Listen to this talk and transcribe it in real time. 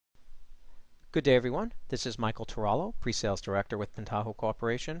Good day, everyone. This is Michael Turallo, Pre-Sales Director with Pentaho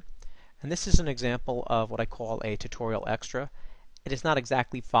Corporation, and this is an example of what I call a tutorial extra. It is not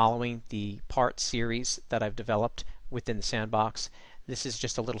exactly following the part series that I've developed within the sandbox. This is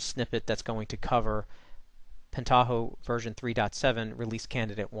just a little snippet that's going to cover Pentaho version 3.7 release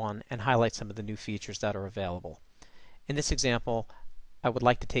candidate 1 and highlight some of the new features that are available. In this example, I would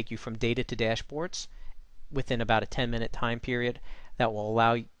like to take you from data to dashboards within about a 10-minute time period that will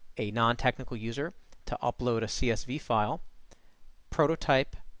allow a non-technical user to upload a CSV file,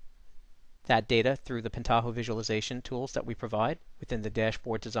 prototype that data through the Pentaho visualization tools that we provide within the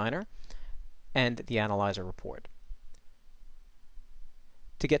dashboard designer, and the analyzer report.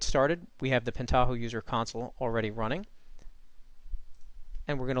 To get started, we have the Pentaho user console already running,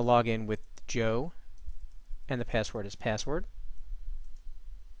 and we're going to log in with Joe, and the password is password.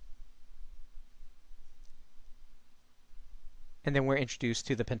 And then we're introduced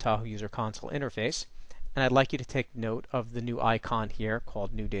to the Pentaho user console interface, and I'd like you to take note of the new icon here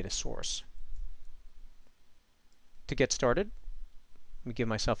called New Data Source. To get started, let me give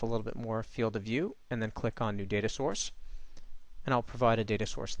myself a little bit more field of view and then click on New Data Source, and I'll provide a data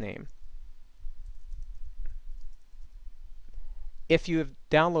source name. If you have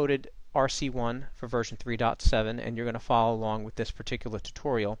downloaded RC1 for version 3.7 and you're going to follow along with this particular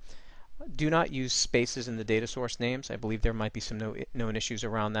tutorial, do not use spaces in the data source names. I believe there might be some known issues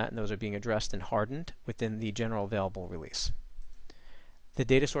around that, and those are being addressed and hardened within the general available release. The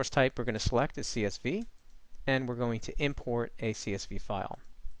data source type we're going to select is CSV, and we're going to import a CSV file.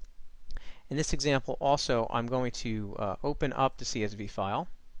 In this example also, I'm going to open up the CSV file,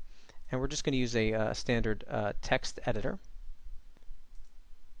 and we're just going to use a standard text editor.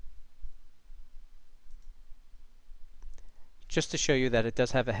 Just to show you that it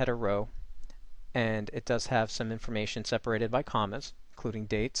does have a header row, and it does have some information separated by commas, including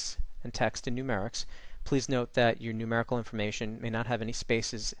dates and text and numerics. Please note that your numerical information may not have any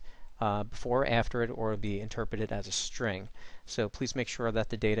spaces before or after it, or be interpreted as a string. So please make sure that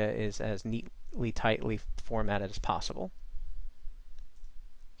the data is as neatly, tightly formatted as possible.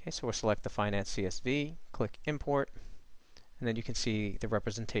 Okay, so we'll select the Finance CSV, click Import, and then you can see the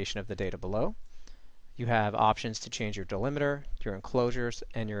representation of the data below. You have options to change your delimiter, your enclosures,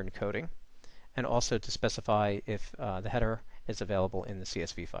 and your encoding, and also to specify if the header is available in the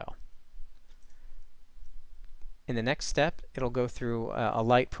CSV file. In the next step, it'll go through a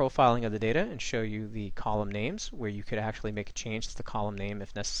light profiling of the data and show you the column names, where you could actually make a change to the column name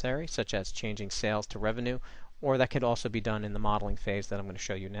if necessary, such as changing sales to revenue, or that could also be done in the modeling phase that I'm going to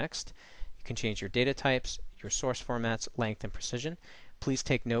show you next. You can change your data types, your source formats, length, and precision. Please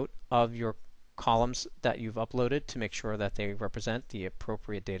take note of your columns that you've uploaded to make sure that they represent the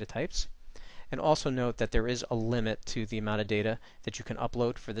appropriate data types. And also note that there is a limit to the amount of data that you can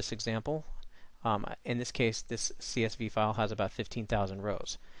upload for this example. In this case, this CSV file has about 15,000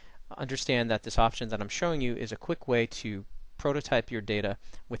 rows. Understand that this option that I'm showing you is a quick way to prototype your data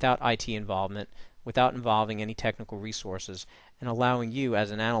without IT involvement, without involving any technical resources, and allowing you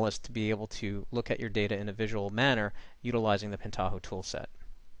as an analyst to be able to look at your data in a visual manner utilizing the Pentaho toolset.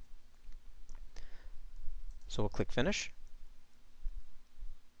 So we'll click Finish.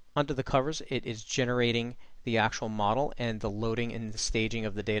 Under the covers, it is generating the actual model and the loading and the staging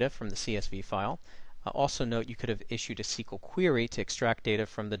of the data from the CSV file. Also note you could have issued a SQL query to extract data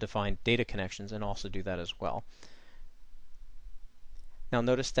from the defined data connections and also do that as well. Now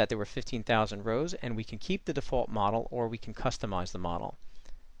notice that there were 15,000 rows, and we can keep the default model or we can customize the model.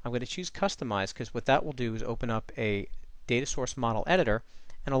 I'm going to choose Customize because what that will do is open up a data source model editor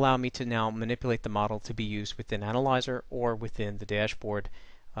and allow me to now manipulate the model to be used within Analyzer or within the dashboard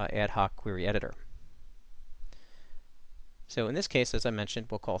ad hoc query editor. So in this case, as I mentioned,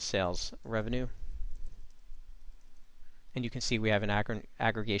 we'll call sales revenue. And you can see we have an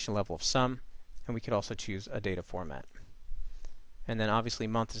aggregation level of sum, and we could also choose a data format. And then obviously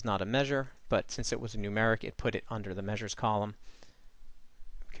month is not a measure, but since it was a numeric, it put it under the measures column.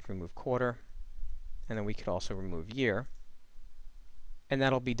 We could remove quarter, and then we could also remove year. And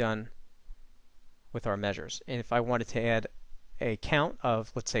that'll be done with our measures. And if I wanted to add a count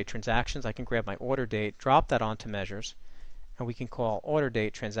of, let's say, transactions, I can grab my order date, drop that onto measures, and we can call order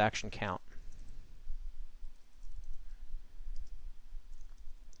date transaction count.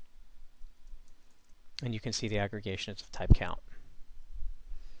 And you can see the aggregations of type count.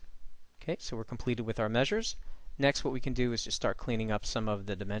 Okay, so we're completed with our measures. Next, what we can do is just start cleaning up some of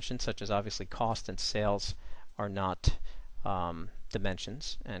the dimensions, such as obviously cost and sales are not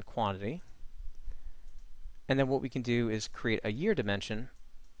dimensions, and quantity. And then what we can do is create a year dimension,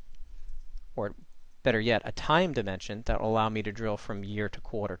 or better yet, a time dimension that will allow me to drill from year to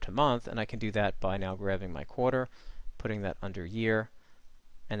quarter to month, and I can do that by now grabbing my quarter, putting that under year,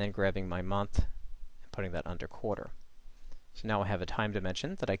 and then grabbing my month and putting that under quarter. So now I have a time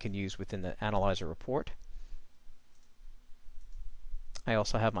dimension that I can use within the analyzer report. I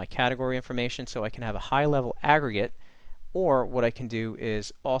also have my category information, so I can have a high-level aggregate, or what I can do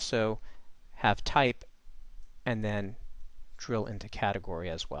is also have type and then drill into category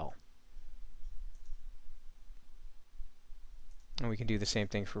as well. And we can do the same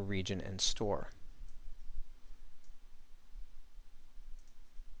thing for region and store.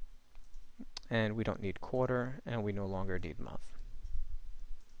 And we don't need quarter, and we no longer need month.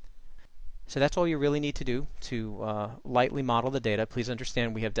 So that's all you really need to do to lightly model the data. Please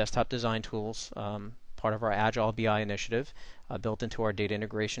understand we have desktop design tools, part of our Agile BI initiative, built into our data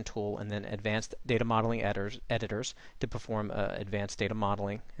integration tool, and then advanced data modeling editors to perform advanced data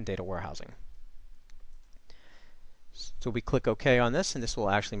modeling and data warehousing. So we click OK on this, and this will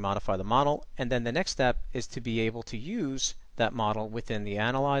actually modify the model. And then the next step is to be able to use that model within the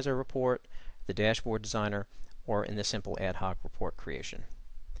analyzer report, the dashboard designer, or in the simple ad hoc report creation.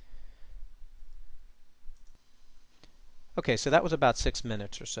 Okay, so that was about 6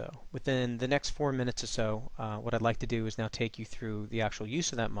 minutes or so. Within the next 4 minutes or so, what I'd like to do is now take you through the actual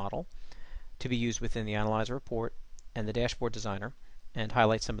use of that model to be used within the analyzer report and the dashboard designer, and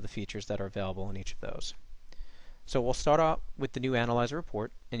highlight some of the features that are available in each of those. So we'll start out with the new analyzer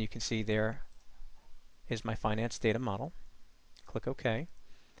report, and you can see there is my finance data model. Click OK,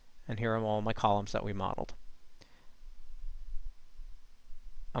 and here are all my columns that we modeled.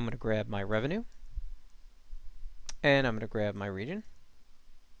 I'm going to grab my revenue, and I'm going to grab my region,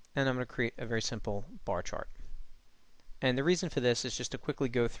 and I'm going to create a very simple bar chart. And the reason for this is just to quickly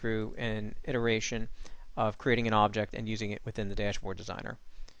go through an iteration of creating an object and using it within the dashboard designer.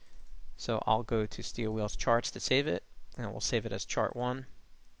 So I'll go to Steel Wheels Charts to save it, and we'll save it as Chart 1.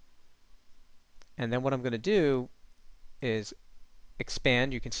 And then what I'm going to do is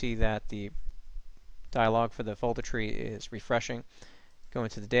expand. You can see that the dialog for the folder tree is refreshing. Go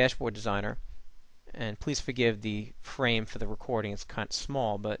into the dashboard designer, and please forgive the frame for the recording. It's kind of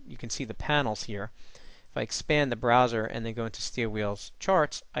small, but you can see the panels here. If I expand the browser and then go into Steel Wheels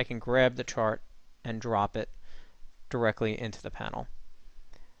Charts, I can grab the chart and drop it directly into the panel.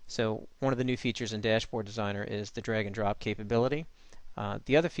 So one of the new features in Dashboard Designer is the drag and drop capability.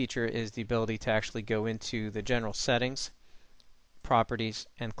 The other feature is the ability to actually go into the general settings, properties,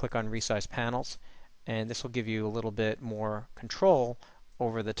 and click on resize panels. And this will give you a little bit more control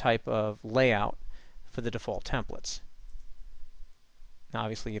over the type of layout for the default templates. Now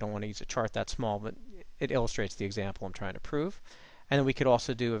obviously you don't want to use a chart that small, but it illustrates the example I'm trying to prove. And then we could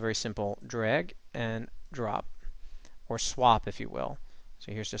also do a very simple drag and drop, or swap if you will.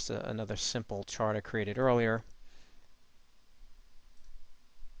 So here's just another simple chart I created earlier.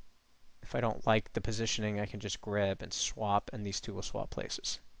 If I don't like the positioning, I can just grab and swap, and these two will swap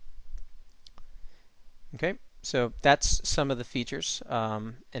places. Okay, so that's some of the features,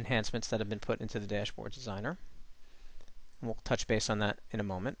 enhancements that have been put into the dashboard designer. And we'll touch base on that in a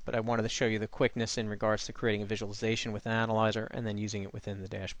moment, but I wanted to show you the quickness in regards to creating a visualization with an analyzer and then using it within the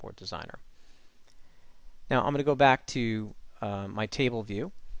dashboard designer. Now I'm going to go back to my table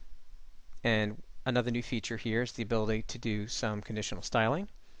view, and another new feature here is the ability to do some conditional styling.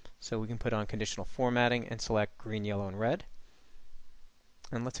 So we can put on conditional formatting and select green, yellow, and red.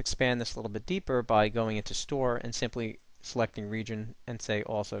 And let's expand this a little bit deeper by going into Store and simply selecting Region and say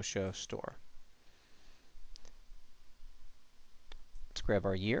also show Store. Let's grab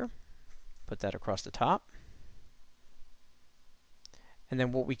our year, put that across the top. And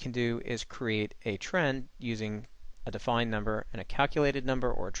then what we can do is create a trend using a defined number and a calculated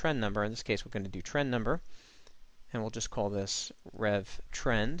number, or a trend number. In this case, we're going to do trend number, and we'll just call this rev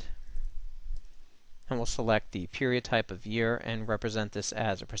trend. And we'll select the period type of year and represent this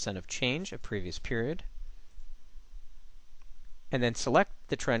as a percent of change of previous period. And then select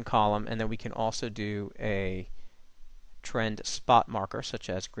the trend column, and then we can also do a trend spot marker, such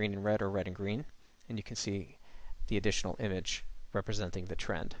as green and red or red and green. And you can see the additional image representing the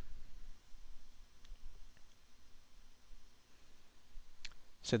trend.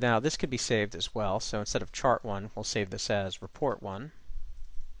 So now this could be saved as well. So instead of chart 1, we'll save this as report 1.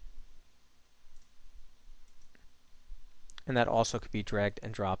 And that also could be dragged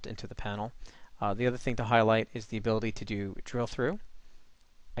and dropped into the panel. The other thing to highlight is the ability to do drill through.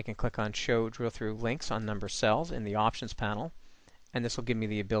 I can click on show drill through links on number cells in the options panel, and this will give me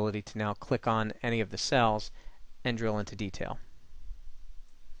the ability to now click on any of the cells and drill into detail.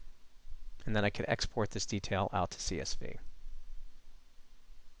 And then I could export this detail out to CSV.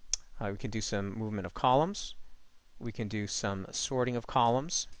 We can do some movement of columns. We can do some sorting of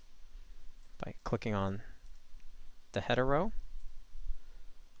columns by clicking on the header row.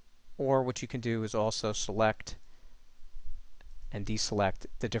 Or what you can do is also select and deselect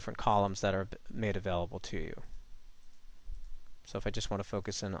the different columns that are made available to you. So if I just want to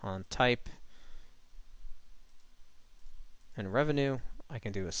focus in on type and revenue, I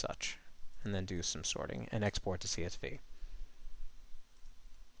can do as such, and then do some sorting and export to CSV.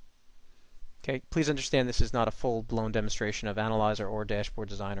 Okay, please understand this is not a full-blown demonstration of Analyzer or Dashboard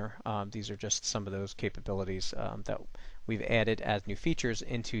Designer. These are just some of those capabilities that we've added as new features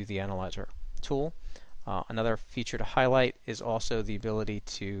into the Analyzer tool. Another feature to highlight is also the ability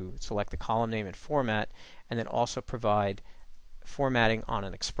to select the column name and format, and then also provide formatting on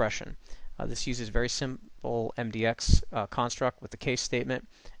an expression. This uses very simple MDX construct with the case statement,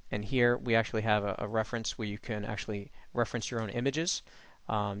 and here we actually have a reference where you can actually reference your own images.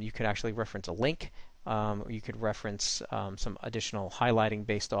 You could actually reference a link. You could reference some additional highlighting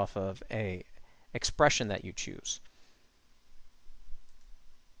based off of a expression that you choose.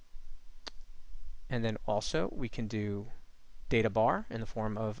 And then also we can do data bar in the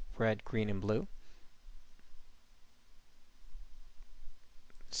form of red, green, and blue.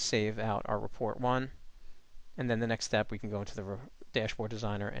 Save out our report 1, and then the next step we can go into the dashboard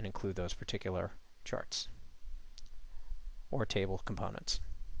designer and include those particular charts or table components.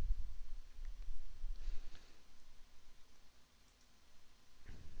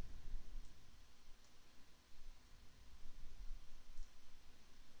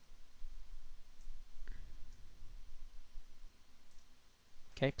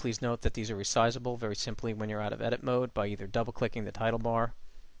 Okay, please note that these are resizable very simply when you're out of edit mode by either double-clicking the title bar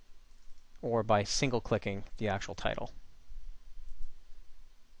or by single-clicking the actual title.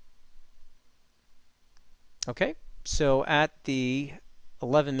 Okay, so at the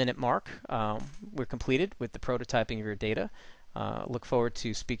 11-minute mark, we're completed with the prototyping of your data. Look forward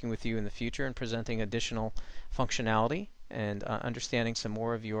to speaking with you in the future and presenting additional functionality and understanding some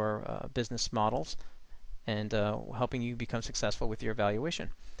more of your business models and helping you become successful with your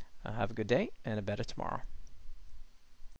evaluation. Have a good day and a better tomorrow.